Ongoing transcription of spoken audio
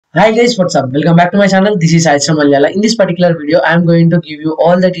Hi guys, what's up? Welcome back to my channel. This is Sai Charan Malyala. In this particular video, I am going to give you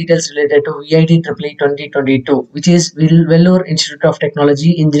all the details related to VITEE 2022, which is Vellore Institute of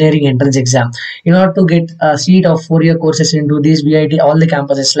Technology Engineering Entrance Exam. In order to get a seat of 4-year courses into these VITEE, all the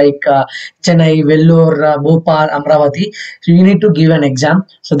campuses like Chennai, Vellore, Bhopal, Amravati, so you need to give an exam.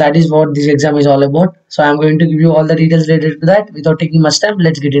 So that is what this exam is all about. So I am going to give you all the details related to that. Without taking much time,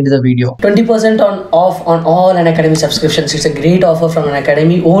 let's get into the video. 20% off on all an academy subscriptions. It's a great offer from an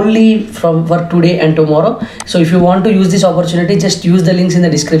academy only for today and tomorrow. So if you want to use this opportunity, just use the links in the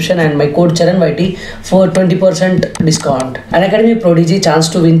description and my code Charan Vitee for 20% discount. An academy prodigy chance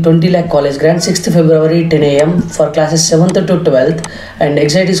to win 20 lakh college grant 6th February 10 a.m. for classes 7th to 12th, and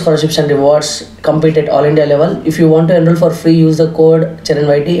anxiety scholarships and rewards compete at all India level. If you want to enroll for free, use the code Charan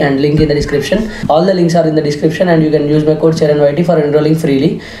Vitee and link in the description. All the links are in the description and you can use my code Charan Vitee for enrolling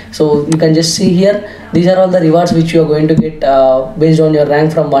freely. So you can just see here, these are all the rewards which you are going to get based on your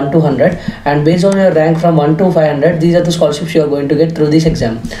rank from 1 to 100, and based on your rank from 1 to 500, these are the scholarships you are going to get through this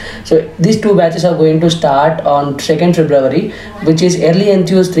exam. So these two batches are going to start on 2nd February, which is early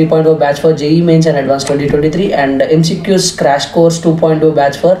enthuse 3.0 batch for JEE Mains and Advanced 2023, and MCQs Crash Course 2.0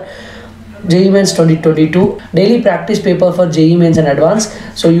 batch for JEE Mains 2022, daily practice paper for JEE Mains and Advanced.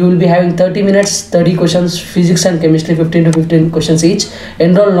 So you will be having 30 minutes, 30 questions, physics and chemistry 15 to 15 questions each.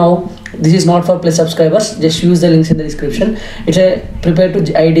 Enroll now. This is not for plus subscribers. Just use the links in the description. It's a prepare to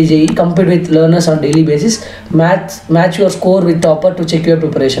IIT compete with learners on daily basis. Match your score with topper to check your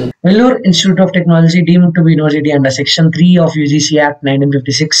preparation. Vellore Institute of Technology deemed to be university under Section 3 of UGC Act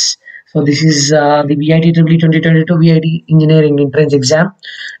 1956. So this is the VITEE 2022 VITEE Engineering Entrance Exam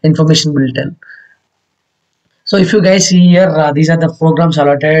Information Bulletin. So if you guys see here, these are the programs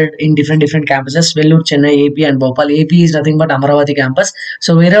allotted in different campuses: Vellore, Chennai, AP, and Bhopal. AP is nothing but Amravati campus.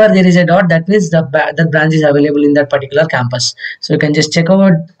 So wherever there is a dot, that means the branch is available in that particular campus. So you can just check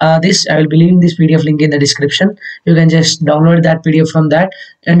out this. I will be leaving this PDF link in the description. You can just download that PDF from that,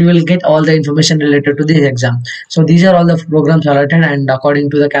 and you will get all the information related to this exam. So these are all the programs allotted, and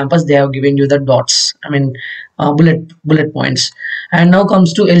according to the campus, they have given you the dots. I mean, bullet points. And now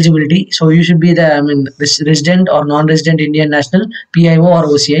comes to eligibility. So you should be the resident or non-resident Indian national, PIO or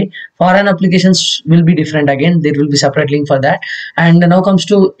OCI. Foreign applications will be different again. There will be separate link for that. And now comes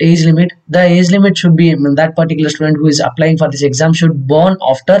to age limit. The age limit should be that particular student who is applying for this exam should born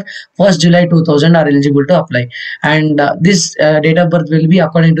after 1st July 2000 are eligible to apply. And this date of birth will be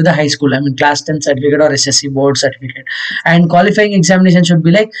according to the high school. Class 10 certificate or SSC board certificate. And qualifying examination should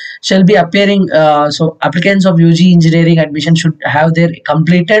be shall be appearing. So applicants of UG engineering admission should have their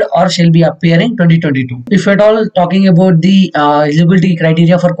completed or shall be appearing 2022. If at all talking about the eligibility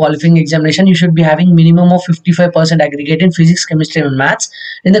criteria for qualifying examination, you should be having minimum of 55% aggregate in physics, chemistry, and maths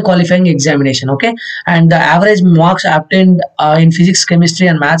in the qualifying examination. Okay, and the average marks obtained in physics, chemistry,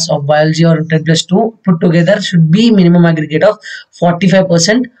 and maths of biology or 10+2 put together should be minimum aggregate of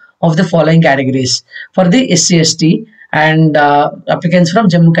 45% of the following categories. For the SC/ST and applicants from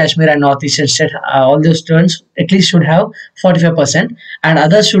Jammu Kashmir and Northeastern state, all those students at least should have 45%, and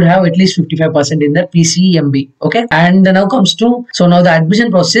others should have at least 55% in their PCMB. Okay, and now comes to, so now the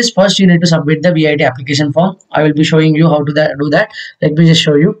admission process. First you need to submit the VITEE application form. I will be showing you how to do that. Let me just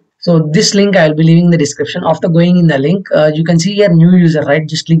show you. So this link I will be leaving in the description. After going in the link, you can see here new user, right?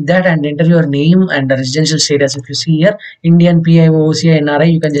 Just click that and enter your name and the residential status. If you see here Indian, PIO, OCI,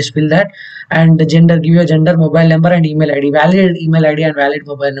 NRI, you can just fill that. And the gender, give your gender, mobile number, and email ID. Valid email ID and valid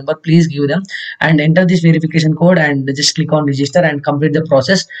mobile number, please give them, and enter this verification code and just click on register and complete the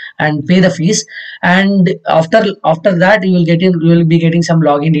process and pay the fees. And after that you will be getting some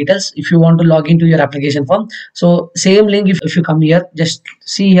login details if you want to log into your application form. So same link, if you come here, just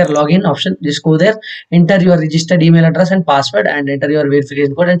see here login option, just go there, enter your registered email address and password, and enter your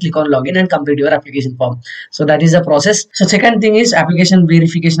verification code and click on login and complete your application form. So that is the process. So second thing is application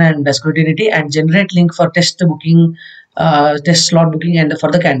verification and scrutiny, and generate link for test booking, test slot booking, and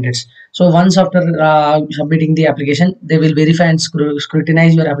for the candidates. So once after submitting the application, they will verify and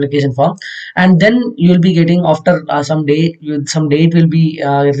scrutinize your application form, and then you will be getting after some date will be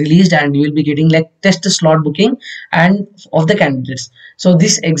released, and you will be getting test slot booking and of the candidates. So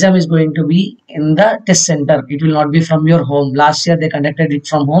this exam is going to be in the test center. It will not be from your home. Last year they conducted it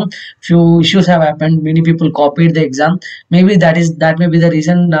from home. Few issues have happened. Many people copied the exam. Maybe that may be the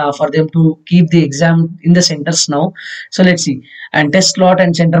reason for them to keep the exam in the centers now. So let's see. And test slot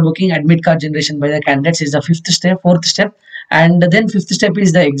and center booking, admit card generation by the candidates is the 5th step. 4th step, and then 5th step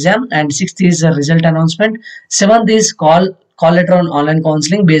is the exam, and 6th is the result announcement. 7th is call call letter on online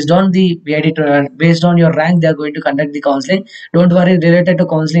counseling based on the VIT, based on your rank. They are going to conduct the counseling. Don't worry, related to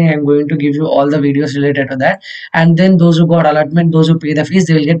counseling, I'm going to give you all the videos related to that. And then those who got allotment, those who pay the fees,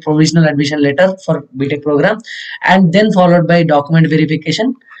 they will get provisional admission letter for B.Tech program, and then followed by document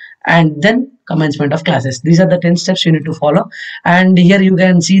verification, and then commencement of classes. These are the 10 steps you need to follow. And here you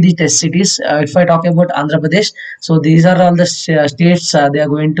can see the test cities. If I talk about Andhra Pradesh, so these are all the states they are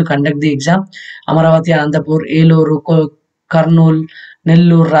going to conduct the exam: Amaravati, Andhapur, Eluru, Karnool,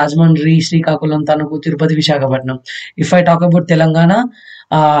 Nellore, Rajahmundry, Srikakulam, Tanuku, Tirupati, Visakhapatnam. If I talk about Telangana,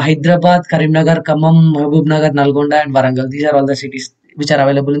 Hyderabad, Karimnagar, Khammam, Mahabubnagar, Nalgonda, and Warangal. These are all the cities which are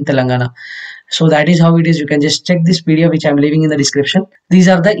available in Telangana. So that is how it is. You can just check this PDF which I'm leaving in the description. These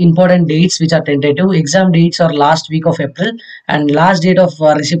are the important dates which are tentative. Exam dates are last week of April, and last date of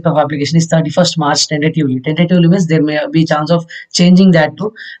receipt of application is 31st March tentatively. Tentatively means there may be chance of changing that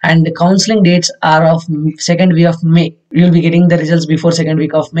too. And the counseling dates are of second week of May. You will be getting the results before second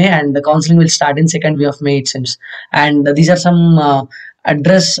week of May, and the counseling will start in second week of May, it seems. And these are some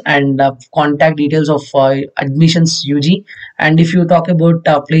address and contact details of admissions UG. And if you talk about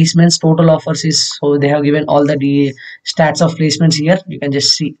placements, total offers is, so they have given all the stats of placements here. You can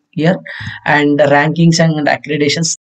just see here, and the rankings and accreditations.